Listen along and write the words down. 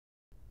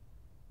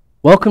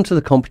Welcome to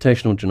the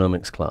computational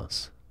genomics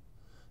class.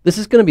 This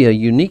is going to be a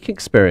unique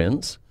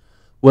experience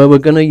where we're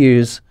going to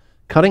use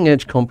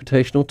cutting-edge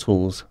computational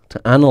tools to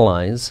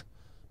analyze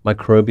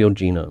microbial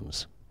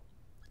genomes.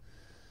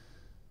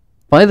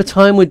 By the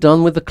time we're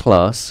done with the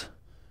class,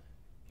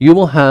 you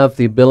will have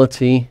the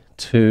ability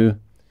to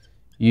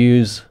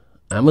use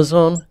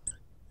Amazon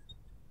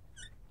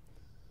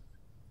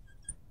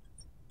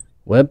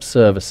Web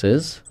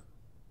Services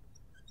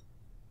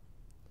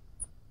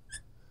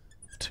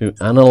to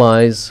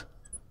analyze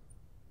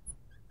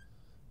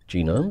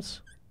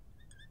genomes.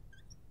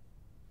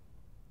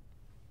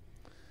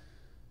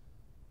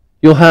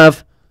 You'll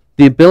have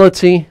the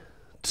ability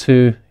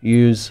to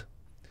use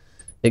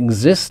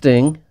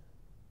existing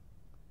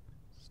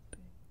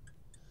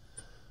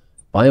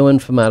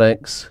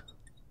bioinformatics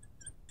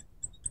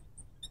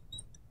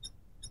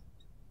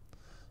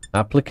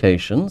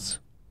applications.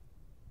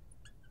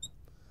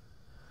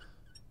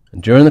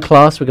 And during the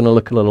class, we're going to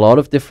look at a lot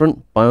of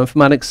different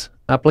bioinformatics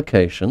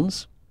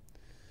applications.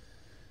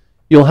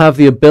 You'll have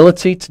the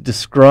ability to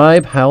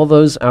describe how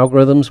those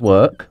algorithms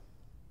work.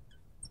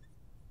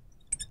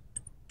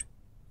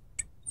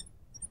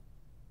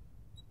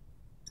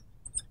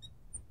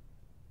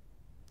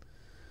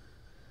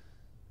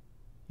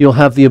 You'll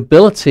have the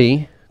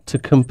ability to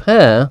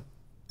compare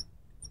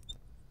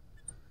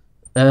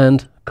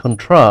and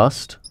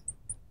contrast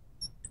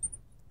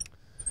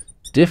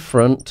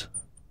different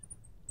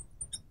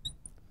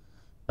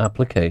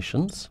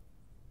applications.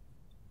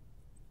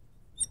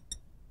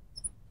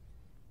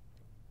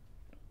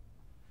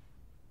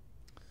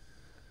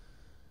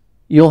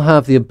 You'll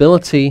have the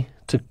ability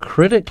to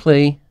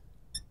critically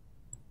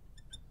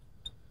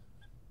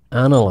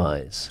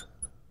analyze.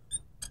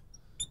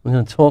 We're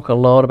going to talk a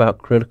lot about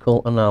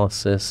critical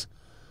analysis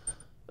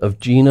of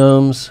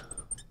genomes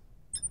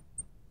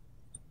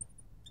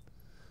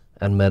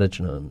and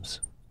metagenomes.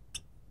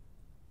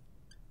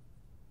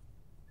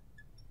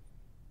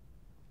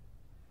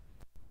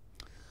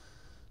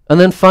 And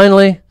then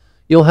finally,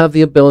 you'll have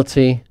the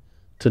ability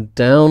to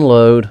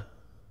download,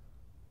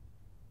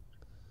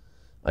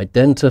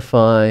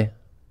 identify,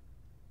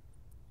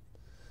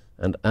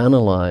 and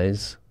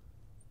analyze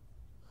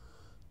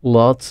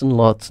lots and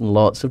lots and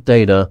lots of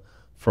data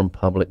from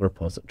public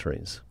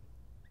repositories.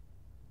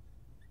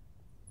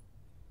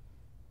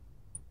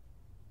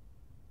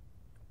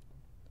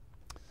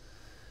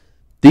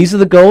 These are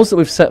the goals that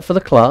we've set for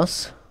the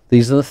class.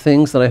 These are the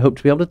things that I hope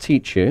to be able to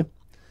teach you.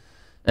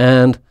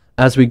 And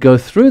as we go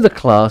through the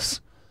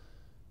class,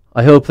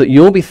 I hope that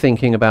you'll be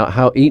thinking about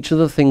how each of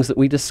the things that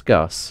we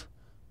discuss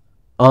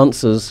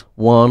answers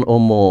one or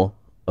more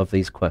of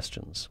these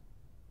questions.